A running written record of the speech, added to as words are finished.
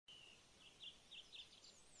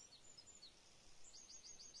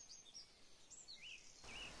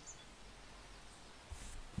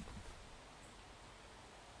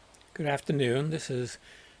Good afternoon. This is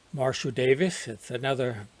Marshall Davis. It's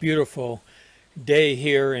another beautiful day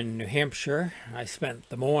here in New Hampshire. I spent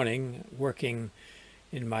the morning working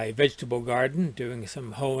in my vegetable garden, doing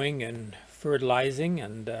some hoeing and fertilizing,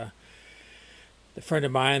 and the friend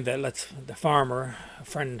of mine the farmer, a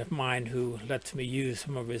friend of mine who lets me use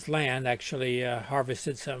some of his land, actually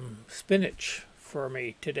harvested some spinach for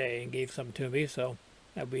me today and gave some to me. So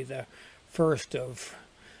that'll be the first of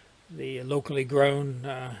the locally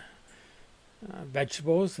grown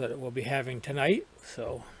vegetables that we'll be having tonight.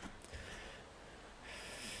 So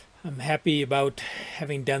I'm happy about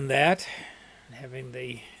having done that, having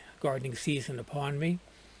the gardening season upon me.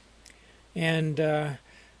 And I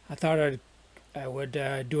thought I would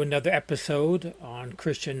do another episode on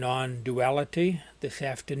Christian non-duality this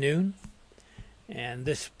afternoon. And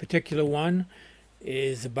this particular one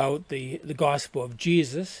is about the gospel of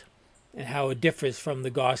Jesus and how it differs from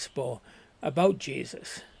the gospel about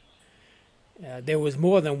Jesus. There was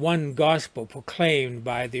more than one gospel proclaimed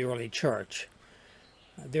by the early church.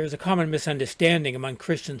 There's a common misunderstanding among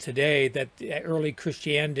Christians today that early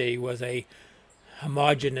Christianity was a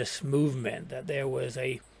homogeneous movement, that there was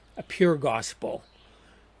a pure gospel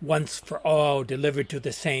once for all delivered to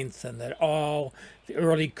the saints, and that all the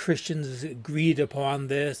early Christians agreed upon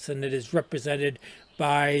this, and it is represented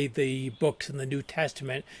by the books in the New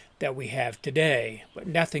Testament that we have today. But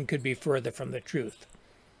nothing could be further from the truth.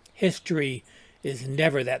 History is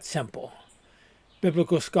never that simple.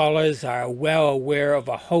 Biblical scholars are well aware of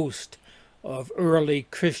a host of early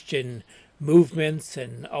Christian movements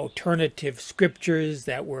and alternative scriptures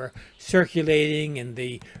that were circulating in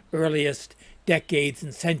the earliest decades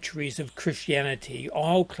and centuries of Christianity,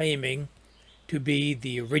 all claiming to be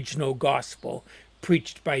the original gospel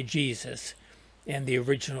preached by Jesus and the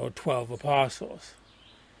original 12 apostles.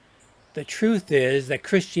 The truth is that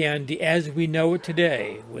Christianity as we know it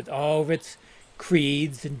today, with all of its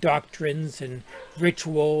creeds and doctrines and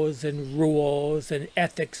rituals and rules and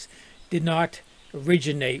ethics, did not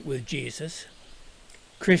originate with Jesus.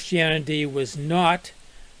 Christianity was not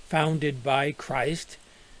founded by Christ.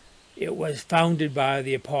 It was founded by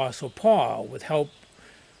the Apostle Paul with help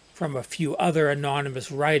from a few other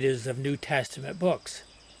anonymous writers of New Testament books.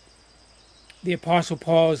 The Apostle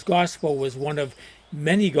Paul's gospel was one of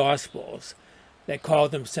many gospels that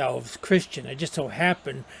called themselves Christian. It just so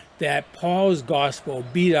happened that Paul's gospel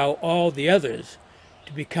beat out all the others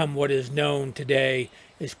to become what is known today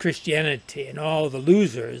as Christianity, and all the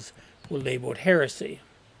losers were labeled heresy.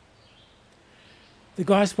 The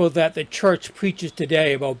gospel that the church preaches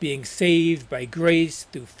today about being saved by grace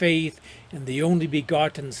through faith in the only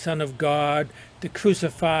begotten Son of God, the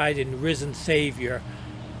crucified and risen Savior,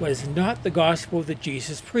 was not the gospel that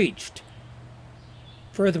Jesus preached.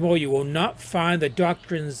 Furthermore, you will not find the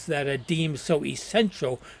doctrines that are deemed so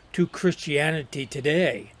essential to Christianity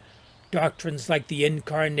today. Doctrines like the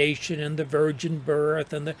Incarnation and the Virgin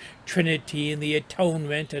Birth and the Trinity and the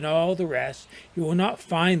Atonement and all the rest, you will not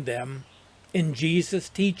find them in Jesus'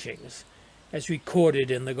 teachings as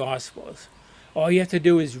recorded in the Gospels. All you have to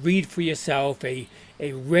do is read for yourself a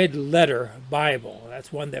red letter Bible.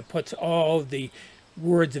 That's one that puts all the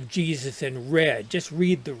words of Jesus in red. Just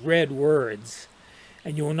read the red words,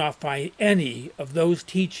 and you will not find any of those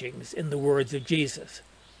teachings in the words of Jesus.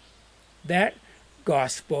 That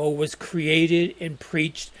gospel was created and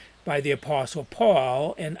preached by the Apostle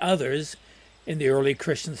Paul and others in the early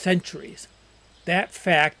Christian centuries. That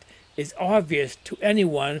fact is obvious to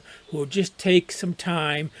anyone who will just take some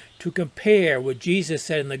time to compare what Jesus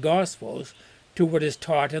said in the Gospels to what is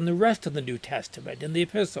taught in the rest of the New Testament, in the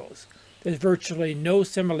epistles. There's virtually no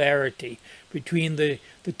similarity between the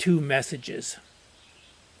two messages.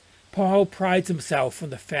 Paul prides himself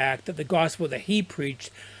on the fact that the gospel that he preached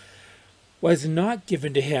was not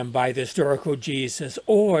given to him by the historical Jesus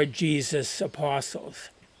or Jesus' apostles.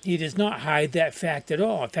 He does not hide that fact at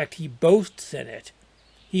all. In fact, he boasts in it.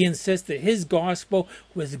 He insists that his gospel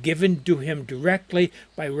was given to him directly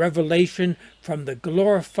by revelation from the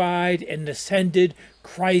glorified and ascended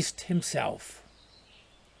Christ himself.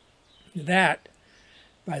 That,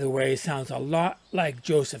 by the way, sounds a lot like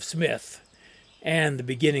Joseph Smith and the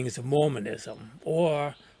beginnings of Mormonism,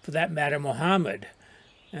 or, for that matter, Muhammad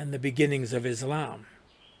and the beginnings of Islam.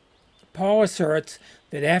 Paul asserts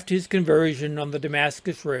that after his conversion on the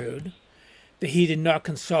Damascus Road, that he did not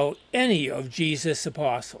consult any of Jesus'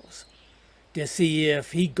 apostles to see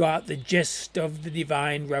if he got the gist of the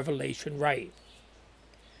divine revelation right.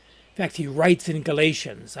 In fact, he writes in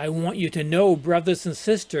Galatians, "I want you to know, brothers and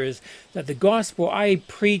sisters, that the gospel I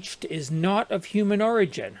preached is not of human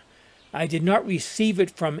origin, I did not receive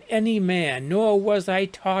it from any man, nor was I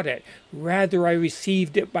taught it. Rather, I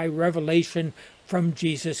received it by revelation from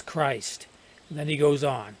Jesus Christ. And then he goes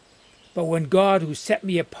on. But when God, who set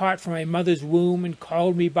me apart from my mother's womb and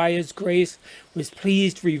called me by his grace, was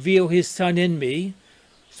pleased to reveal his Son in me,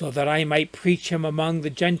 so that I might preach him among the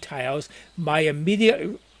Gentiles, my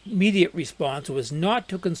immediate response was not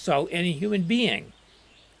to consult any human being.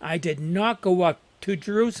 I did not go up to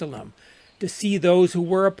Jerusalem to see those who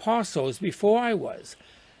were apostles before I was,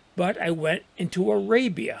 but I went into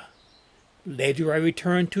Arabia. Later I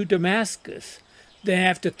returned to Damascus. Then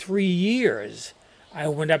after 3 years, I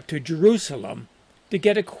went up to Jerusalem to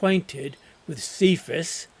get acquainted with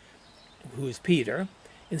Cephas, who is Peter,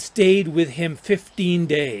 and stayed with him 15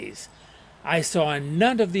 days. I saw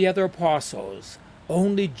none of the other apostles,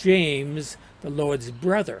 only James, the Lord's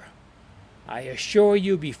brother. I assure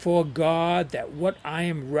you before God that what I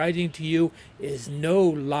am writing to you is no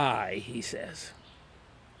lie, he says.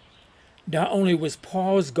 Not only was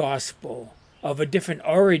Paul's gospel of a different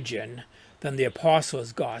origin than the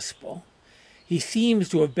apostles' gospel, he seems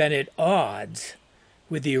to have been at odds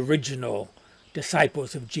with the original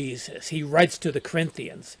disciples of Jesus. He writes to the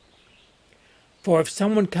Corinthians, "For if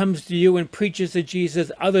someone comes to you and preaches a Jesus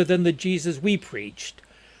other than the Jesus we preached,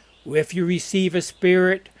 or if you receive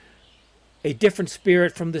a different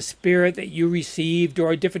spirit from the spirit that you received,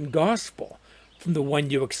 or a different gospel from the one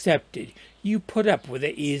you accepted, you put up with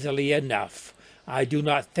it easily enough. I do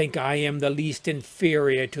not think I am the least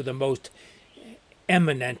inferior to the most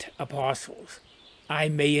eminent apostles. I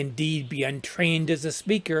may indeed be untrained as a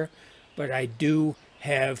speaker, but I do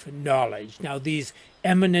have knowledge." Now these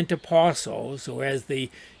eminent apostles, or as the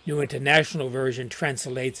New International Version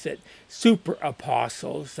translates it, super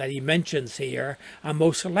apostles that he mentions here, are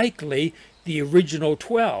most likely the original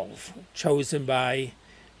 12 chosen by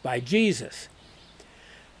Jesus.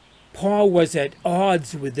 Paul was at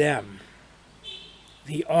odds with them.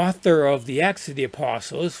 The author of the Acts of the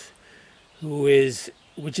Apostles,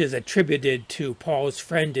 which is attributed to Paul's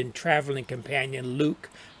friend and traveling companion Luke,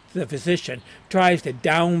 the physician, tries to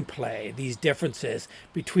downplay these differences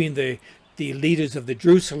between the leaders of the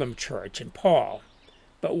Jerusalem church and Paul.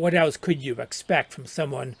 But what else could you expect from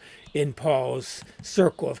someone in Paul's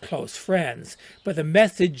circle of close friends? But the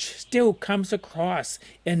message still comes across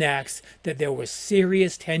in Acts that there was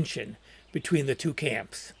serious tension between the two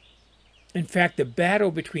camps. In fact, the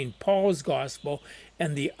battle between Paul's gospel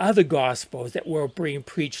and the other gospels that were being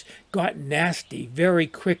preached got nasty very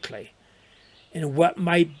quickly. In what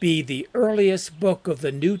might be the earliest book of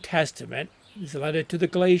the New Testament, his letter to the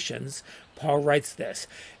Galatians, Paul writes this: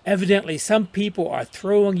 "Evidently some people are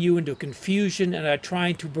throwing you into confusion and are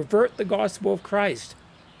trying to pervert the gospel of Christ.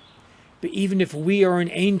 But even if we or an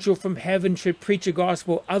angel from heaven should preach a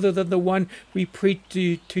gospel other than the one we preach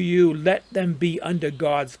to you, let them be under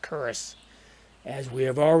God's curse. As we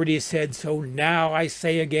have already said, so now I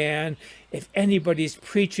say again, if anybody is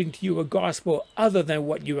preaching to you a gospel other than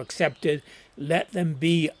what you accepted, let them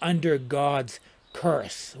be under God's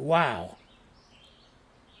curse." Wow.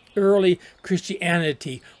 Early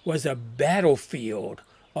Christianity was a battlefield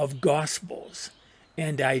of gospels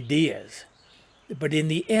and ideas. But in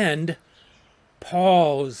the end,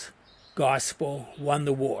 Paul's gospel won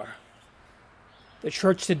the war. The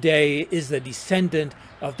church today is the descendant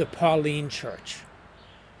of the Pauline church.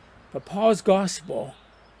 But Paul's gospel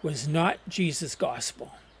was not Jesus'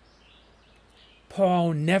 gospel.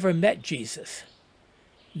 Paul never met Jesus,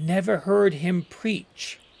 never heard him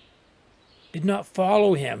preach, did not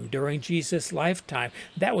follow him during Jesus' lifetime.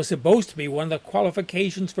 That was supposed to be one of the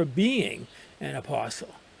qualifications for being an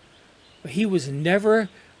apostle. But he was never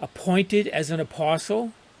appointed as an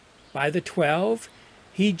apostle by the 12.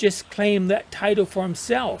 He just claimed that title for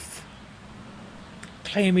himself,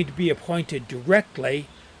 claiming to be appointed directly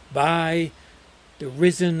by the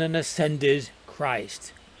risen and ascended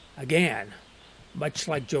Christ. Again, much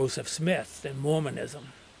like Joseph Smith and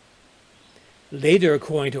Mormonism. Later,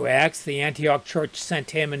 according to Acts, the Antioch church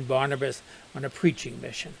sent him and Barnabas on a preaching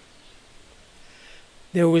mission.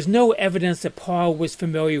 There was no evidence that Paul was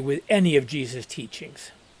familiar with any of Jesus'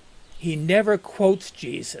 teachings. He never quotes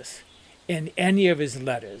Jesus in any of his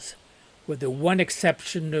letters, with the one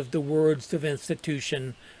exception of the words of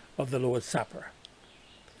institution of the Lord's Supper.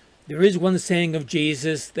 There is one saying of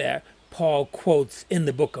Jesus that Paul quotes in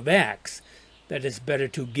the book of Acts, that it's better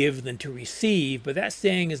to give than to receive, but that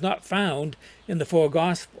saying is not found in the four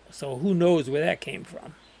Gospels, so who knows where that came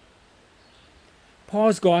from.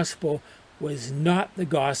 Paul's gospel was not the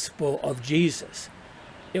gospel of Jesus.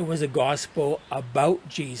 It was a gospel about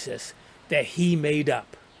Jesus that he made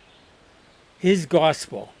up. His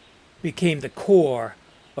gospel became the core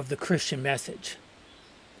of the Christian message.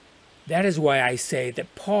 That is why I say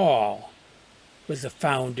that Paul was the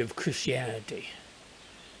founder of Christianity.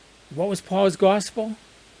 What was Paul's gospel?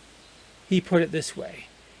 He put it this way.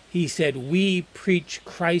 He said, "We preach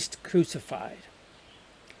Christ crucified."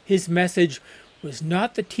 His message was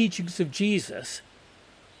not the teachings of Jesus,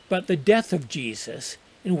 but the death of Jesus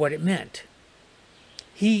and what it meant.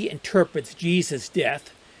 He interprets Jesus'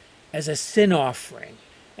 death as a sin offering,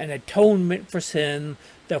 an atonement for sin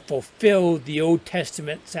that fulfilled the Old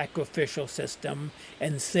Testament sacrificial system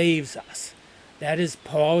and saves us. That is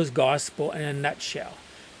Paul's gospel in a nutshell.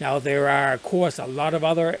 Now, there are, of course, a lot of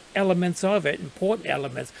other elements of it, important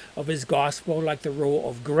elements of his gospel, like the role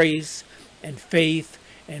of grace and faith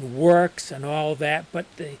and works and all that, but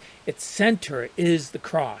its center is the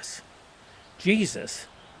cross. Jesus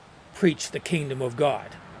preached the kingdom of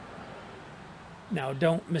God. Now,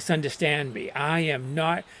 don't misunderstand me. I am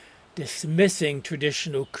not dismissing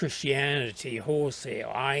traditional Christianity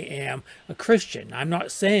wholesale. I am a Christian. I'm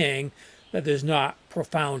not saying that there's not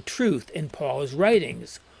profound truth in Paul's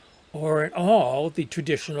writings or in all the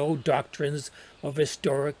traditional doctrines of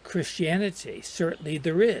historic Christianity. Certainly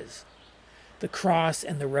there is. The cross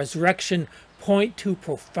and the resurrection point to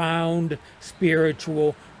profound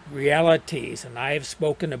spiritual realities, and I have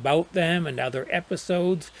spoken about them in other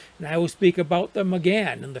episodes, and I will speak about them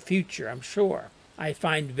again in the future, I'm sure. I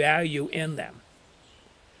find value in them.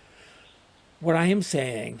 What I am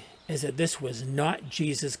saying is that this was not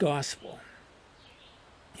Jesus' gospel.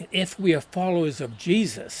 And if we are followers of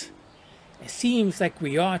Jesus, it seems like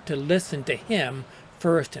we ought to listen to him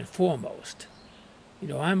first and foremost. You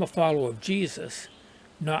know, I'm a follower of Jesus,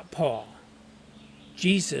 not Paul.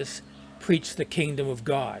 Jesus preached the kingdom of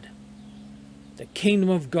God. The kingdom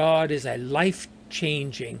of God is a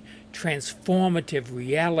life-changing, transformative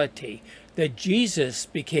reality that Jesus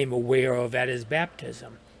became aware of at his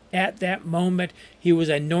baptism. At that moment, he was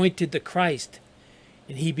anointed the Christ,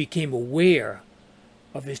 and he became aware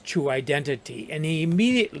of his true identity, and he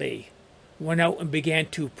immediately went out and began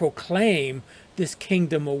to proclaim this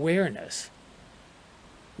kingdom awareness.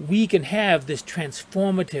 We can have this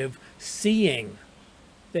transformative seeing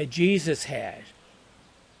that Jesus had.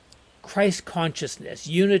 Christ consciousness,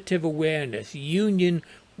 unitive awareness, union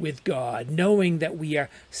with God, knowing that we are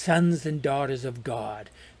sons and daughters of God.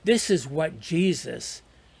 This is what Jesus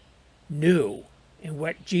knew and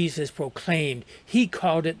what Jesus proclaimed. He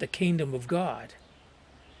called it the kingdom of God.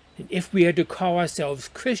 And if we are to call ourselves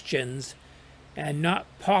Christians and not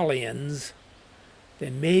Paulians,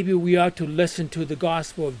 then maybe we ought to listen to the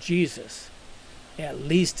gospel of Jesus at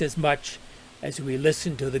least as much as we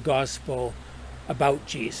listen to the gospel about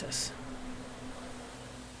Jesus.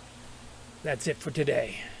 That's it for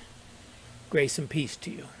today. Grace and peace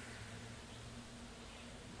to you.